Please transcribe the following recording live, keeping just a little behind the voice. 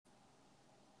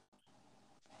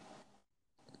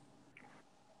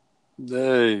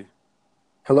Hey,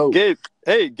 Hello. Gabe.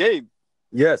 Hey, Gabe.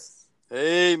 Yes.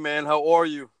 Hey, man. How are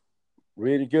you?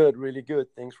 Really good. Really good.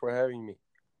 Thanks for having me.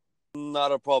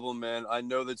 Not a problem, man. I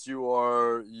know that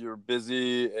you're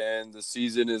busy and the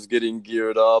season is getting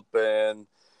geared up, and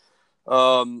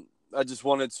I just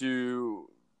wanted to.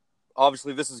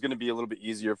 Obviously, this is going to be a little bit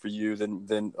easier for you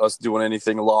than us doing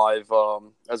anything live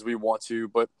as we want to,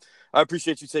 but I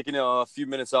appreciate you taking a few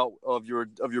minutes out of your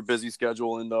busy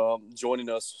schedule and joining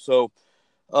us. So,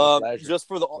 My pleasure. just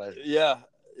for My the pleasure. yeah,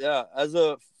 yeah. As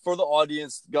a for the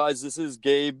audience, guys, this is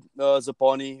Gabe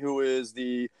Zapani, who is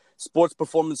the sports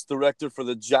performance director for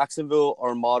the Jacksonville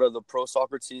Armada, the pro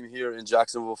soccer team here in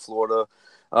Jacksonville, Florida.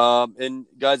 And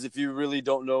guys, if you really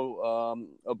don't know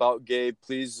about Gabe,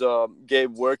 please,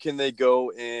 Gabe, where can they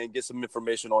go and get some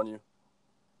information on you?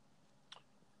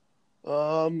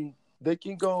 They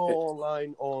can go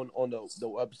online on the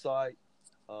website.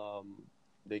 Um,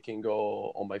 they can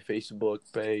go on my Facebook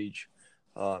page,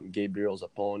 Gabriel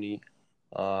Zaponi.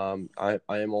 I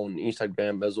am on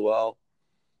Instagram as well,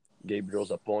 Gabriel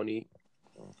Zaponi.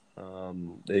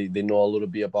 They know a little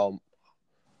bit about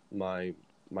my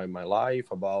my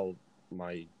life, about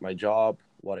my job,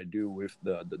 what I do with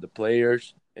the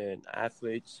players and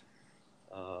athletes.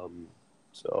 Um,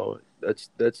 so that's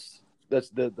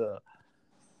the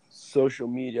social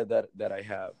media that I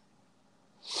have.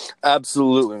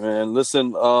 Absolutely, man.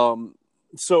 Listen,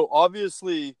 so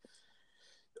obviously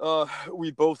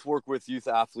we both work with youth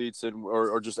athletes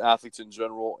or just athletes in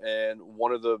general, and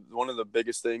one of the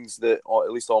biggest things that,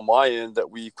 at least on my end,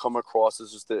 that we come across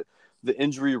is just that the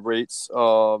injury rates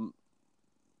are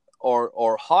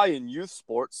high in youth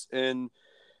sports. And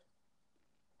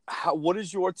what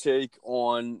is your take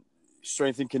on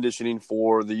strength and conditioning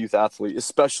for the youth athlete,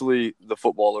 especially the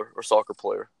footballer or soccer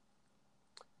player?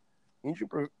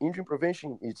 Injury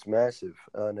prevention is massive,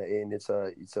 and it's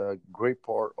a great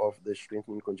part of the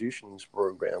strengthening conditioning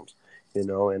programs,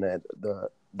 and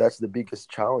that's the biggest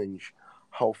challenge.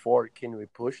 How far can we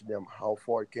push them? How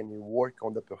far can we work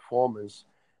on the performance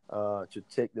to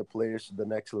take the players to the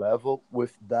next level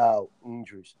without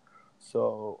injuries?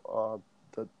 So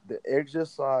the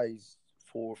exercise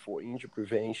for injury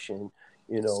prevention,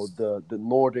 the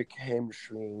Nordic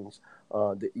hamstrings,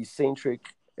 the eccentric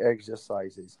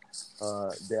exercises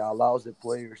that allows the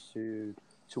players to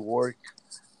work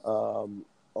on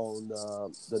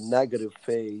the negative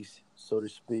phase, so to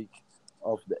speak,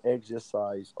 of the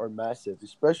exercise are massive,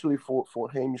 especially for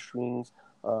hamstrings,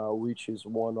 which is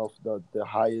one of the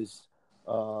highest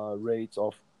rates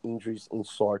of injuries in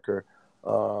soccer,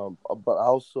 but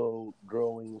also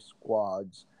growing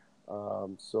squads.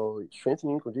 So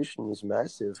strengthening conditioning is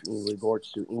massive in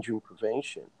regards to injury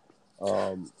prevention.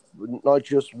 Not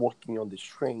just working on the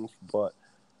strength, but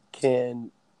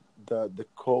can the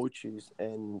coaches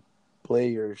and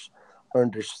players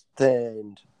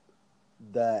understand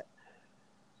that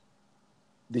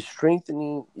the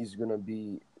strengthening is going to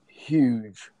be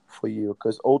huge for you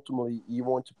because ultimately you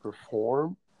want to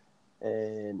perform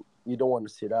and you don't want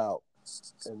to sit out,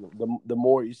 and the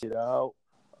more you sit out,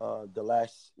 the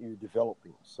less you're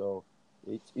developing. So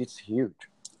it's huge.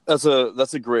 That's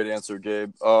a great answer,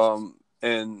 Gabe.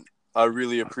 And I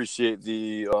really appreciate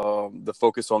the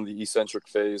focus on the eccentric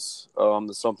phase.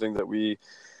 That's something that we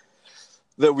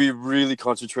really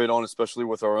concentrate on, especially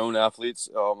with our own athletes.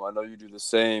 I know you do the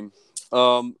same.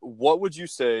 What would you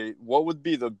say? What would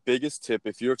be the biggest tip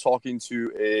if you're talking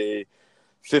to a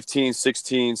 15,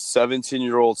 16,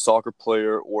 17-year-old soccer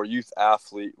player or youth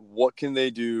athlete? What can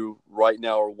they do right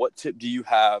now, or what tip do you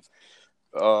have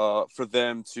for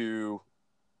them to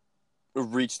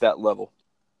reach that level?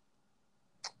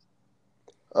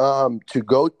 To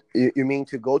go, you mean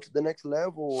to go to the next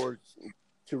level or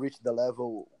to reach the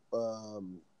level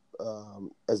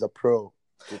as a pro?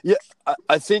 Yeah,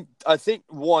 I think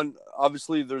one,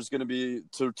 obviously there's going to be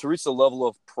to reach the level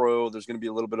of pro. There's going to be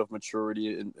a little bit of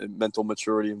maturity and mental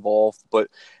maturity involved. But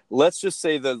let's just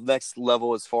say the next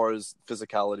level as far as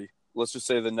physicality. Let's just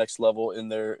say the next level in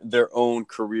their own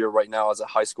career right now as a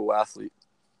high school athlete.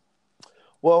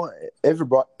 Well,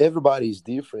 everybody is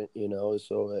different,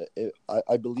 So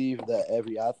I believe that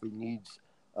every athlete needs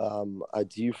a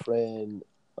different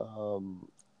um,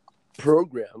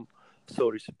 program, so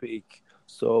to speak.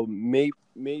 So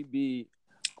maybe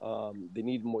they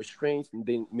need more strength, and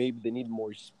then maybe they need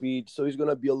more speed. So it's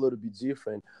gonna be a little bit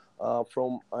different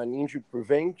from an injury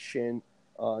prevention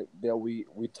that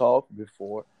we talked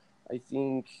before. I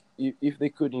think if they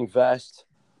could invest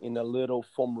in a little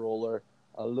foam roller,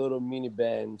 a little mini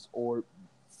bands, or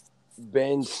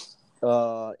bands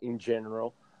in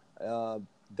general, uh,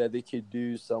 that they could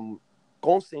do some.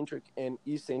 concentric and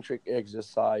eccentric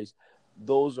exercise,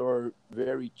 those are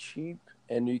very cheap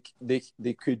and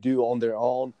they could do on their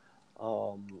own.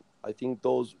 I think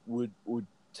those would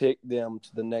take them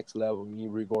to the next level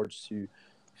in regards to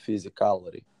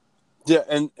physicality. Yeah,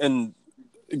 and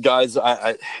guys,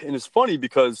 I and it's funny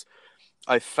because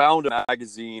I found a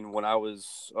magazine when I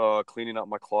was cleaning out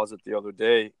my closet the other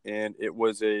day, and it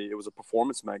was a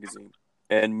performance magazine.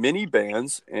 And mini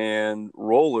bands and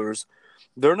rollers,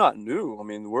 they're not new. I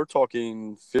mean, we're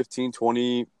talking 15,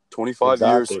 20, 25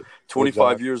 years, Exactly. 25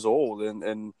 Exactly. years old.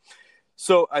 And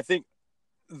so I think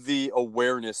the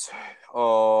awareness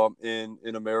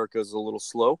in America is a little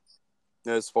slow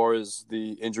as far as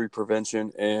the injury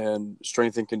prevention and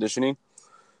strength and conditioning.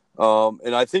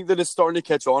 And I think that it's starting to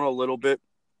catch on a little bit.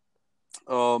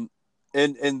 Um,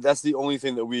 and that's the only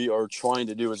thing that we are trying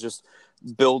to do is just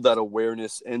build that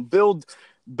awareness and build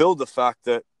the fact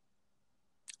that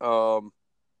um,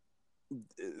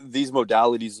 these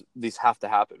modalities these have to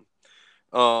happen.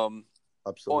 Um,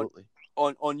 on Absolutely.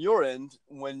 on your end,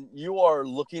 when you are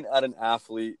looking at an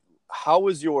athlete, how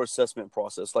is your assessment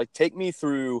process? Like, take me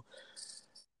through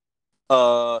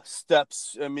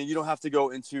steps. I mean, you don't have to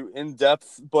go into in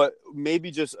depth, but maybe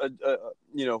just a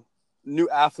new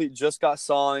athlete just got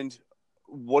signed.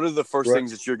 What are the first Right.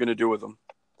 things that you're going to do with them?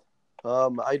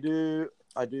 I do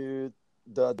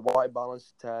the white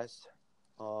balance test,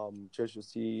 just to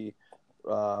see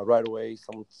right away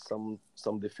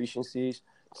some deficiencies,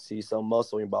 see some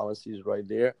muscle imbalances right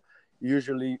there.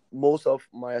 Usually, most of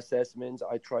my assessments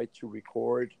I try to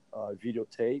record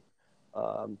videotape,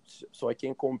 so I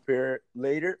can compare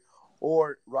later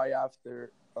or right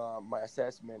after my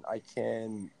assessment. I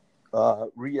can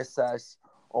reassess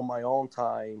on my own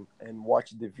time and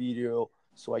watch the video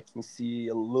so I can see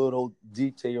a little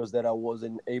details that I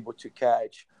wasn't able to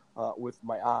catch with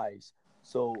my eyes.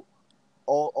 So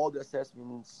all the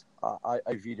assessments I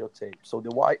videotape. So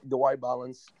the white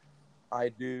balance, I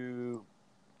do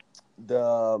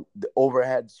the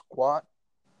overhead squat,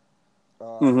 um,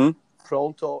 Mm-hmm.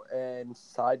 frontal and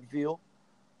side view,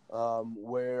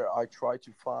 where I try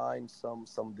to find some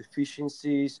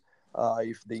deficiencies.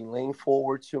 If they lean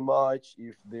forward too much,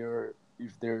 if they're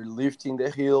lifting the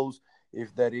heels,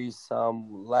 if there is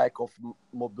some lack of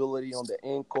mobility on the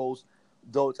ankles,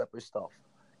 those type of stuff.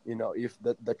 If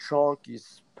the trunk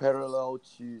is parallel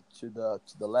to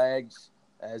the legs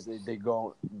as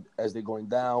they're going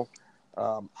down,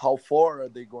 how far are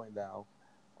they going down?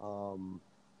 Um,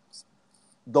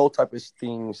 those type of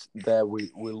things that we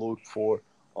look for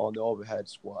on the overhead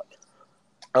squat.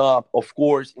 Of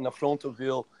course, in a frontal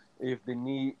view, if the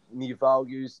knee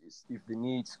values, if the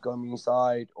knees come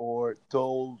inside or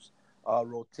toes are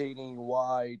rotating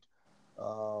wide,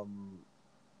 um,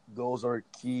 those are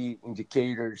key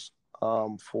indicators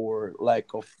for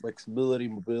lack of flexibility,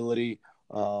 mobility,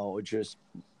 or just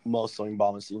muscle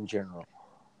imbalance in general.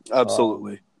 Um,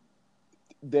 Absolutely.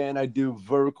 then I do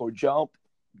vertical jump,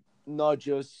 not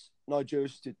just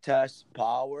to test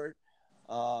power,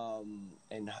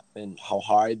 and how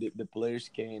high the players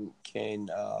can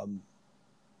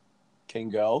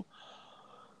go,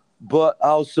 but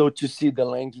also to see the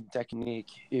landing technique,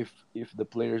 if the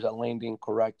players are landing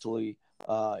correctly,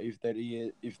 if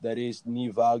that is knee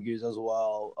values as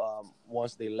well,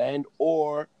 once they land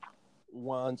or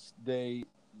once they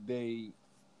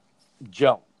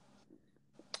jump.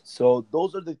 So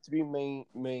those are the three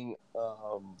main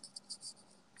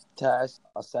test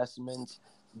assessments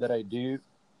that I do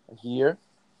here.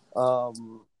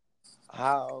 Um,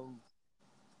 how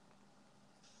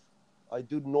I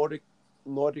do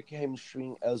Nordic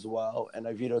hamstring as well, and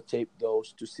I videotape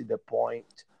those to see the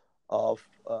point of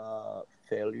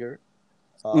failure,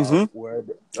 Mm-hmm. where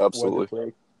the Absolutely.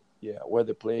 play, yeah, where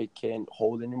the play can't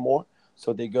hold anymore.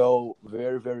 So they go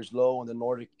very very slow on the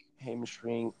Nordic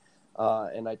hamstring,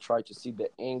 and I try to see the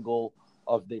angle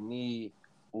of the knee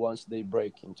once they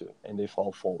break into it and they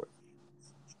fall forward.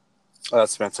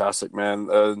 That's fantastic, man.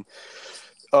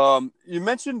 You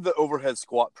mentioned the overhead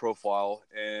squat profile,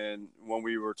 and when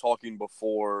we were talking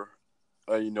before,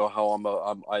 you know how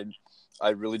I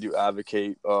really do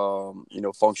advocate,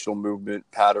 functional movement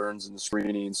patterns and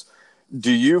screenings.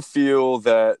 Do you feel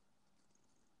that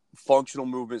functional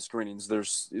movement screenings?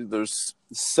 There's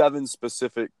seven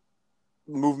specific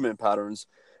movement patterns,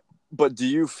 but do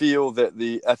you feel that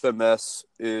the FMS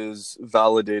is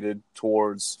validated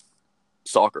towards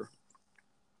soccer?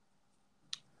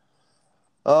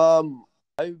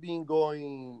 I've been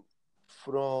going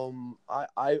from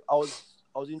I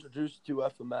was introduced to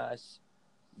FMS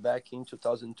back in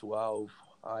 2012.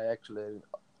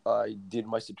 I did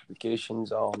my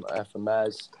certifications on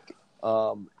FMS,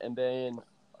 and then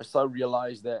I started to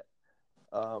realize that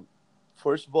um,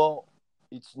 first of all,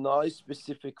 it's not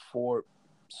specific for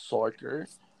soccer.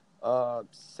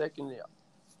 Secondly,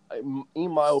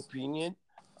 in my opinion,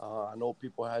 I know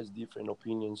people has different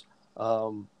opinions.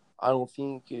 Um, I don't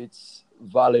think it's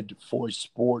valid for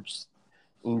sports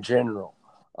in general.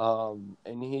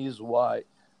 And here's why.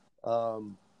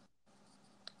 Um,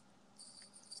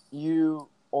 you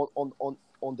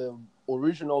on the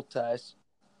original test,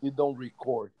 you don't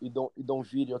record, you don't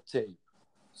videotape.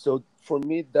 So for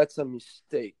me, that's a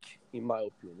mistake, in my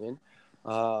opinion.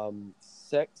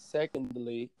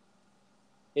 Secondly,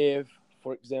 if,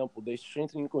 for example, the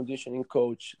strength and conditioning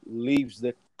coach leaves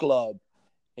the club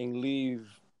and leave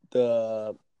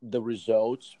the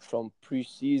results from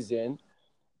preseason,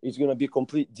 it's gonna be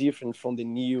complete different from the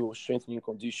new strength and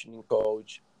conditioning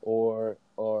coach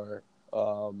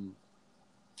um,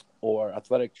 or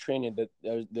athletic training that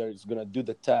there's gonna do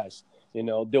the test.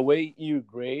 The way you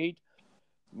grade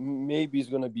maybe is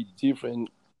gonna be different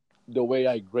the way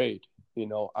I grade.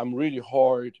 I'm really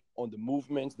hard on the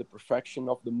movements, the perfection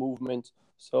of the movement.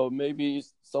 So maybe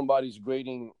somebody's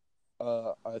grading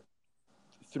a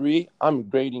 3, I'm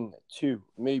grading a 2,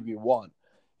 maybe 1.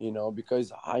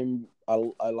 Because I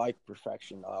like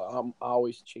perfection. I'm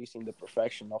always chasing the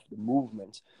perfection of the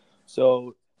movement.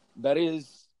 So that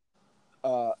is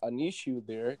an issue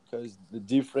there, because the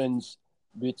difference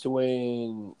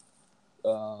between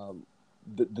um,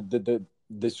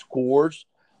 the scores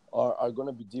are going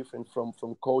to be different from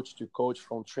coach to coach,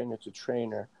 from trainer to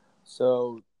trainer.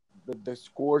 So the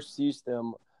score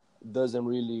system doesn't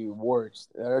really work.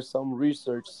 There's some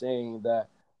research saying that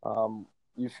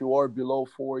if you are below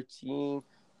 14,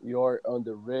 you're on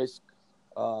the risk.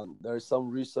 There's some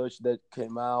research that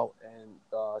came out and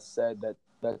said that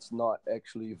that's not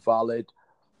actually valid.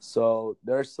 So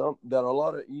there are a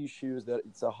lot of issues that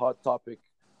it's a hot topic,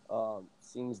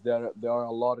 since there are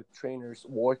a lot of trainers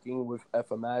working with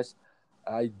FMS.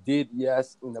 I did,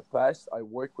 yes, in the past. I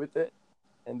worked with it,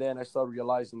 and then I started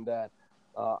realizing that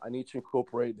I need to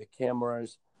incorporate the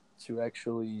cameras to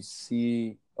actually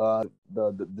see the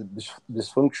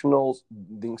dysfunction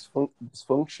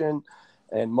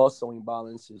and muscle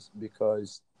imbalances,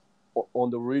 because on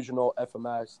the original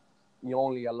FMS, you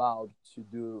only allowed to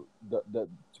do to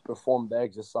perform the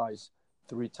exercise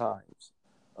 3 times,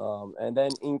 and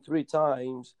then in 3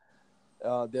 times,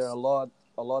 there are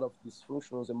a lot of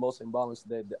dysfunctionals and muscle imbalance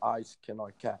that the eyes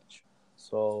cannot catch.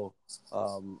 So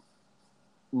um,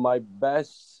 my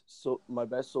best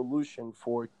solution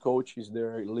for coaches that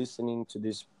are listening to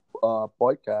this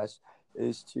podcast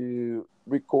is to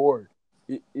record.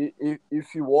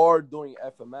 If you are doing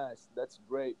FMS, that's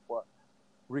great, but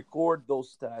record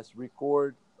those tests.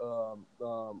 Record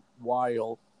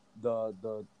while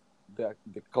the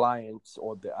client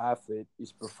or the athlete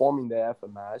is performing the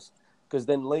FMS, because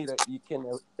then later you can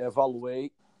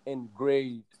evaluate and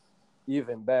grade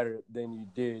even better than you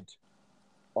did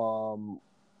um,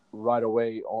 right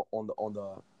away on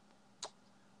the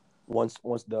once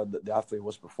the athlete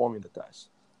was performing the test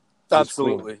on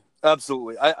screen.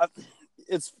 Absolutely.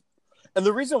 It's and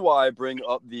the reason why I bring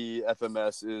up the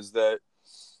FMS is that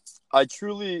I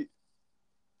truly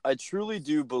I truly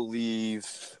do believe,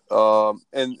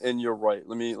 and you're right.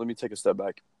 Let me take a step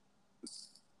back.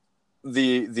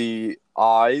 The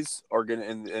eyes are gonna,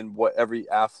 and what every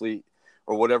athlete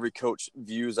or what every coach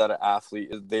views at an athlete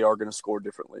is, they are gonna score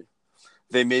differently.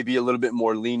 They may be a little bit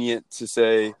more lenient to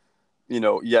say,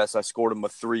 yes, I scored him a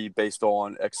 3 based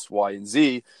on X, Y, and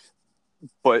Z,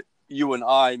 but you and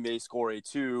I may score a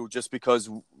 2 just because,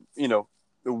 you know,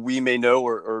 we may know,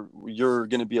 or you're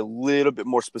going to be a little bit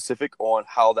more specific on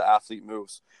how the athlete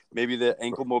moves. Maybe the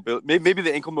ankle mobility, maybe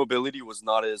the ankle mobility was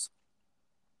not as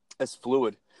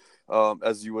fluid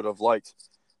as you would have liked.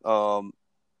 Um,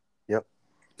 Yep.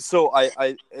 so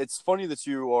it's funny that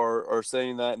you are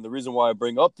saying that, and the reason why I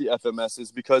bring up the FMS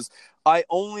is because I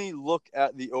only look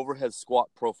at the overhead squat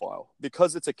profile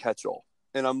because it's a catch-all,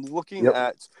 and I'm looking Yep.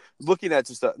 at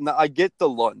just that. Now I get the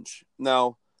lunge.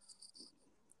 Now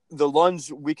the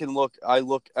lunge I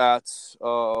look at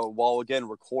while again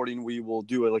recording. We will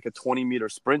do like a 20-meter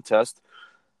sprint test,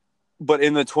 but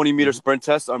in the 20-meter Mm-hmm. sprint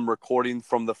test, I'm recording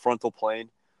from the frontal plane,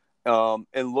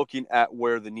 and looking at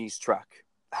where the knees track,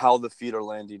 how the feet are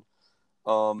landing.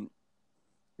 Um,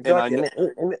 and I Exactly.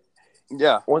 know, And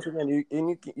yeah, once again, you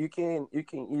can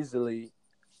easily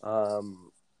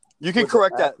um, you can put the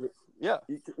correct that. athlete. Yeah,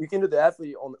 You can do the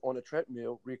athlete on a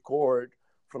treadmill, record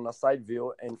from a side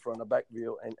view and from a back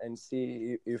view, and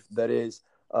see if that is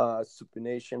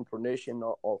supination, pronation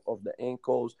of the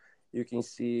ankles. You can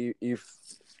see if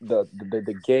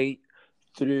the gait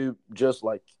through just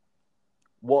like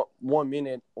one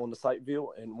minute on the side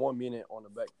view and 1 minute on the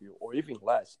back view, or even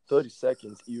less, 30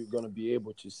 seconds, you're gonna be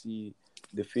able to see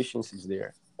deficiencies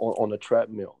there on the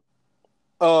treadmill.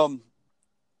 Um,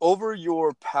 over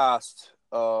your past,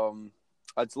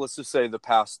 let's just say the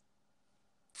past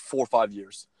 4 or 5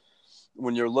 years,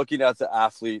 when you're looking at the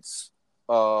athletes'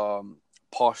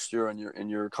 posture and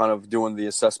you're kind of doing the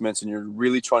assessments and you're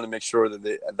really trying to make sure that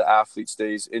the athlete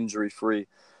stays injury free,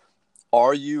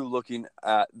 are you looking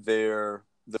at the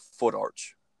foot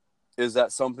arch? Is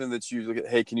that something that you look at?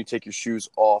 Hey, can you take your shoes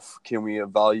off? Can we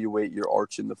evaluate your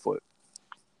arch in the foot?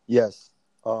 Yes.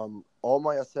 All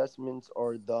my assessments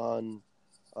are done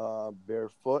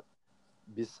barefoot,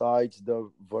 besides the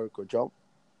vertical jump.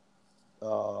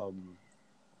 Um,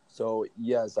 so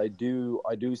yes, I do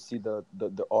see the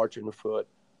arch in the foot,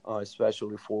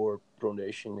 especially for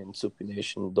pronation and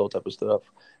supination, those type of stuff,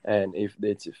 and if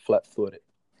it's flat footed.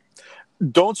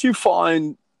 Don't you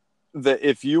find that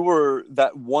if you were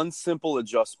that one simple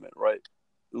adjustment, right?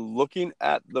 Looking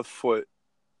at the foot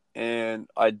and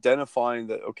identifying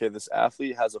that, okay, this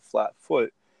athlete has a flat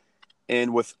foot,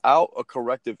 and without a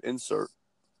corrective insert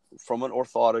from an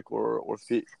orthotic or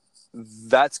orthopedic,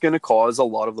 that's going to cause a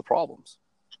lot of the problems.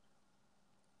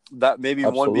 That maybe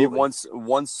Absolutely.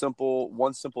 one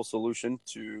simple solution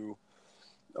to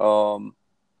um,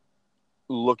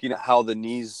 looking at how the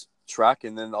knees track,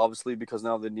 and then obviously because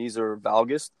now the knees are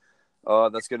valgus,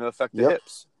 that's going to affect the Yep.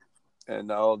 hips, and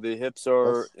now the hips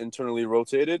are That's internally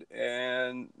rotated,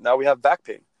 and now we have back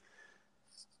pain,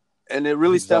 and it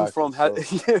really stemmed exactly from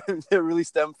so. really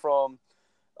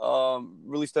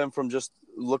stemmed from just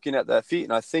looking at that feet,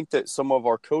 and I think that some of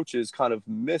our coaches kind of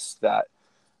miss that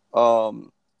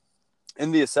um,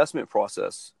 in the assessment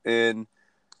process. In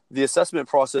the assessment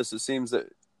process, it seems that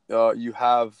you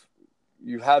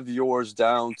have yours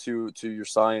down to your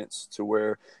science, to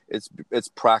where it's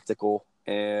practical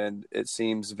and it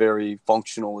seems very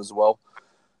functional as well.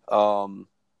 Um,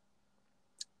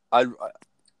 I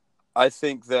I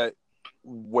think that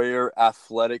where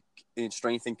athletic and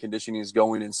strength and conditioning is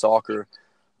going in soccer,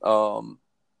 um,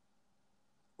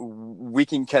 we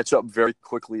can catch up very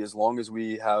quickly as long as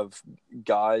we have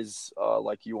guys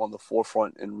like you on the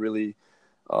forefront and really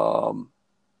um,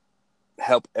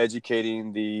 help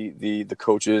educating the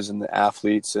coaches and the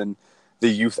athletes and the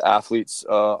youth athletes.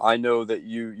 I know that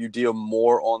you deal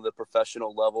more on the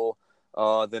professional level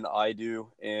than I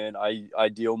do, and I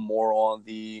deal more on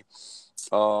the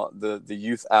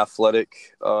youth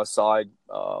athletic side.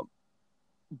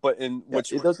 But in Yeah,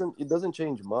 which it doesn't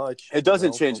change much, it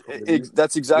doesn't change. from the youth.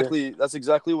 Yeah. That's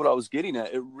exactly what I was getting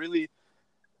at.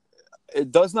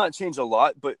 It does not change a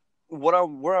lot, but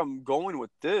where I'm going with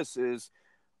this is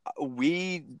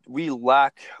we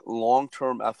lack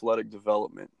long-term athletic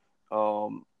development.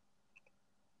 Um,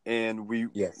 and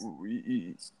Yes.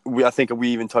 we I think we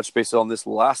even touched base on this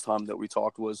last time that we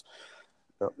talked, was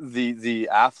Yeah. the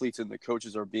athletes and the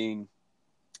coaches are being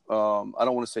I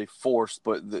don't want to say forced,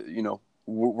 but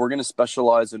we're going to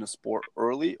specialize in a sport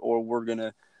early, or we're going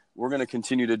to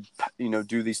continue to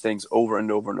do these things over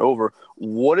and over and over.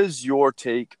 What is your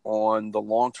take on the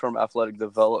long-term athletic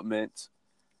development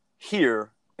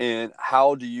here, and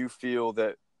how do you feel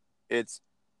that it's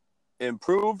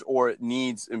improved or it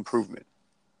needs improvement?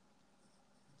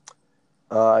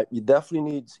 It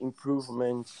definitely needs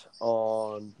improvement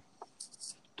on.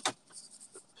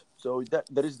 So that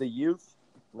there is the youth,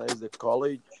 there is the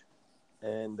college,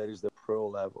 and there is the pro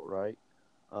level, right?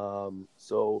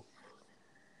 So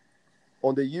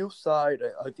on the youth side,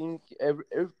 I think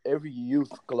every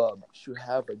youth club should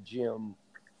have a gym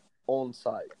on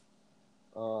site,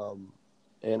 um,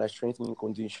 and a strengthening and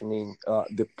conditioning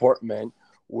department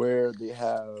where they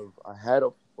have a head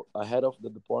of the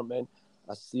department,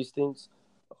 assistants,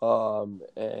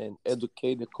 and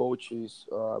educate the coaches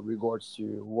regards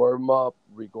to warm up,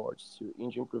 regards to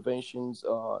injury preventions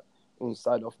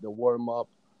inside of the warm up,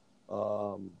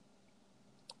 um,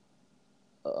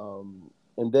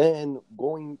 and then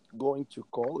going to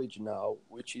college now,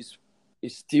 which is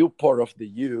still part of the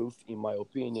youth, in my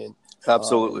opinion,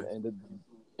 Absolutely.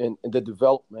 and the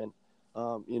development.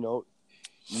 You know,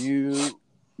 you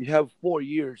you have 4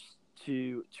 years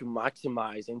to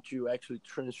maximize and to actually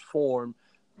transform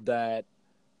that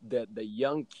the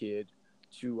young kid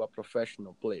to a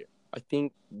professional player. I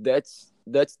think that's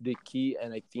the key,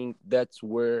 and I think that's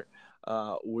where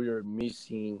we're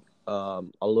missing a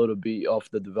little bit of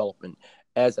the development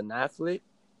as an athlete,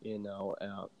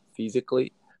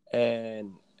 physically,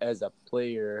 and as a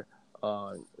player,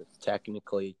 uh,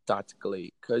 technically,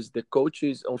 tactically, because the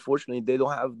coaches, unfortunately, they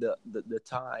don't have the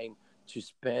time to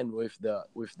spend with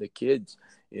the kids.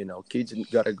 You know, kids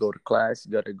gotta go to class,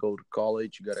 gotta go to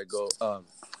college, gotta go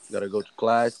to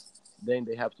class. Then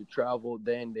they have to travel.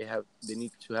 Then they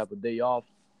need to have a day off.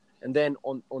 And then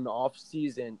on the off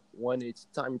season, when it's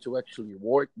time to actually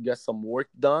work, get some work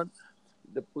done,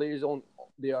 the players on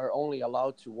they are only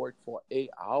allowed to work for 8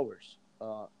 hours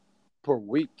per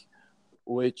week,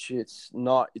 which it's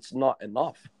not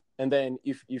enough. And then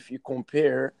if you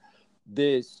compare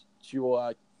this to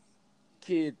a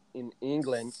kid in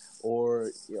England,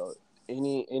 or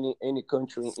any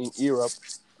country in Europe,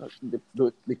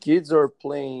 the kids are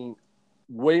playing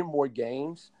way more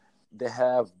games. They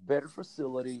have better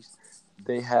facilities.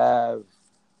 They have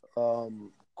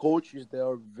coaches that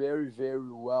are very,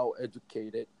 very well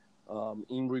educated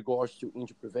in regards to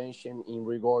injury prevention, in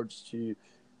regards to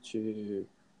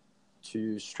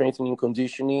strengthening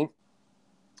conditioning,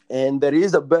 and there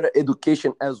is a better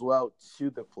education as well to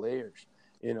the players.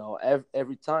 You know,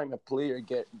 every time a player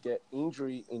get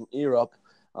injury in Europe,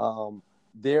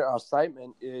 their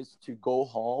assignment is to go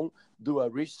home, do a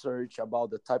research about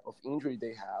the type of injury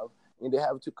they have, and they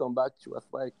have to come back to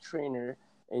athletic trainer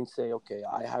and say, okay,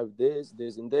 I have this,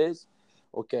 and this,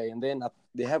 okay, and then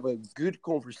they have a good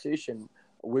conversation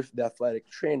with the athletic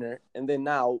trainer, and then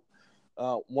now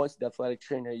once the athletic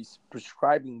trainer is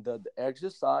prescribing the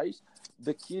exercise,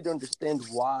 the kid understands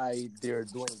why they're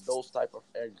doing those type of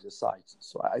exercises.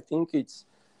 So I think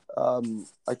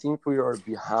we are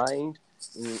behind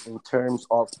in terms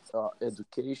of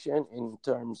education, in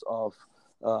terms of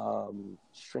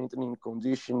strengthening,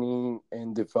 conditioning,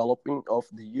 and developing of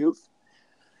the youth,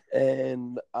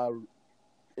 and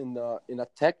in a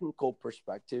technical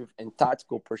perspective and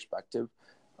tactical perspective.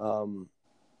 Um,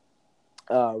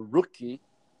 Rookie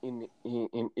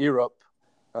in Europe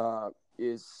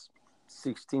is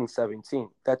 16, 17.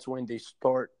 That's when they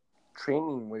start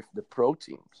training with the pro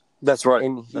teams. That's right.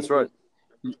 And That's right.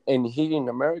 here in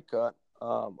America,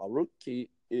 a rookie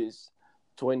is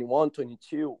 21,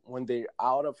 22 when they're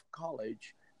out of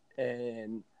college,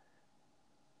 and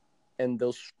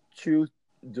those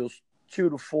those 2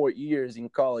 to 4 years in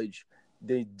college,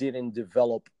 they didn't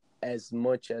develop as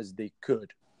much as they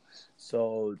could.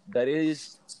 So that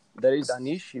is an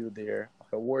issue there.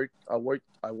 I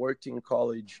worked in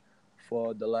college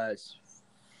for the last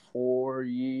 4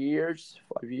 years,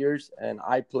 5 years, and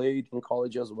I played in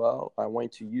college as well. I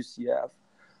went to UCF.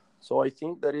 So I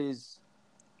think that is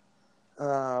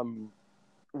um,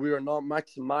 we are not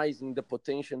maximizing the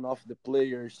potential of the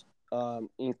players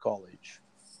in college.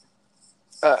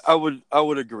 I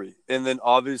would agree, and then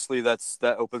obviously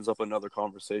that opens up another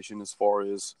conversation as far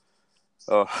as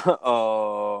uh,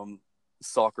 um,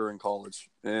 soccer in college,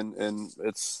 and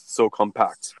it's so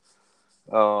compact.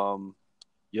 Um,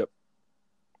 Yep.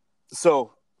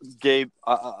 so, Gabe,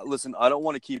 listen, I don't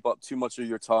want to keep up too much of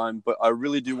your time, but I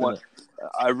really do want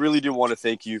to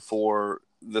thank you for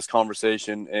this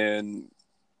conversation and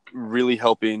really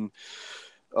helping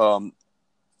um,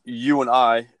 you and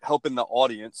I helping the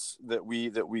audience that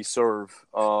we serve.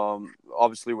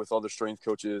 Obviously, with other strength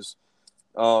coaches,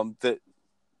 that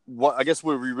what I guess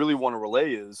what we really want to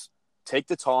relay is take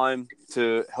the time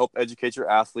to help educate your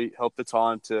athlete, help the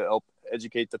time to help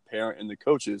educate the parent and the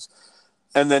coaches,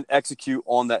 and then execute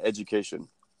on that education.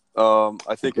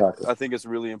 Exactly. I think it's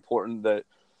really important that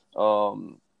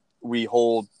um, we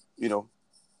hold you know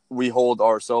we hold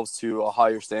ourselves to a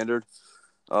higher standard,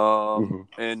 Hmm.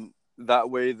 and that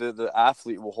way the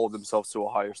athlete will hold themselves to a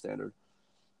higher standard.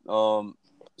 Um,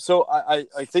 so I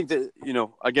think that,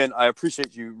 again, I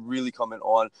appreciate you really coming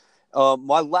on.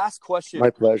 My last My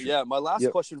question, pleasure. yeah, my last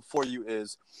Yep. question for you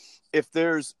is, if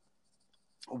there's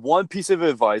one piece of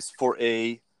advice for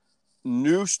a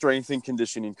new strength and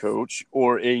conditioning coach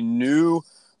or a new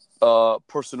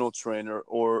personal trainer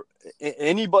or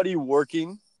anybody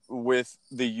working with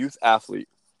the youth athlete,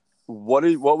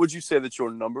 what would you say that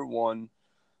your number one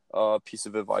piece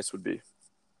of advice would be?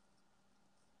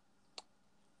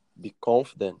 Be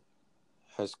confident.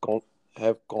 Has con-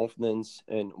 have confidence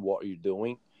in what you're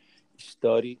doing.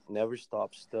 Study. Never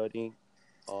stop studying.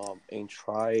 And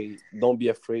try. Don't be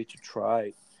afraid to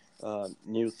try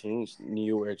new things,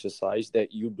 new exercise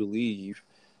that you believe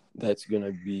that's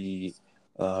gonna be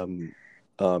um,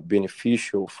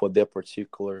 beneficial for that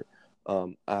particular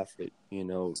athlete. You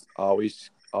know, always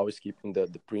keeping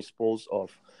the principles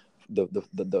of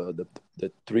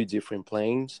the three different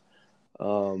planes.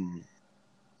 Um,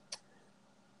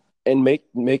 and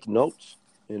make notes.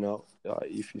 You know,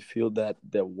 if you feel that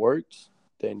that works,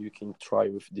 then you can try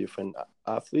with different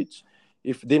athletes.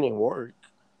 If it didn't work,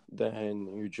 then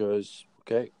you just,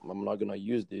 okay, I'm not gonna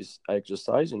use this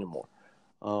exercise anymore.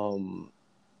 um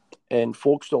and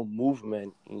focus on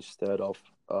movement instead of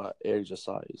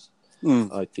exercise.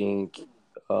 Mm, I think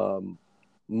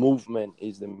movement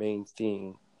is the main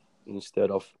thing instead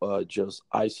of just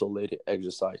isolated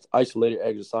exercise. Isolated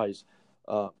exercise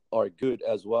are good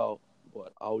as well,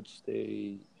 but I would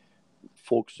stay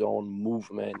focus on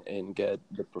movement and get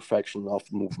the perfection of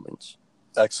movements.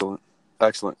 excellent.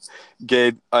 Excellent.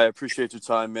 Gabe, I appreciate your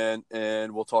time, man,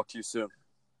 and we'll talk to you soon.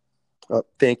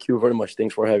 Thank you very much.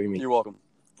 Thanks for having me. You're welcome.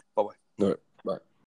 Bye bye. All right.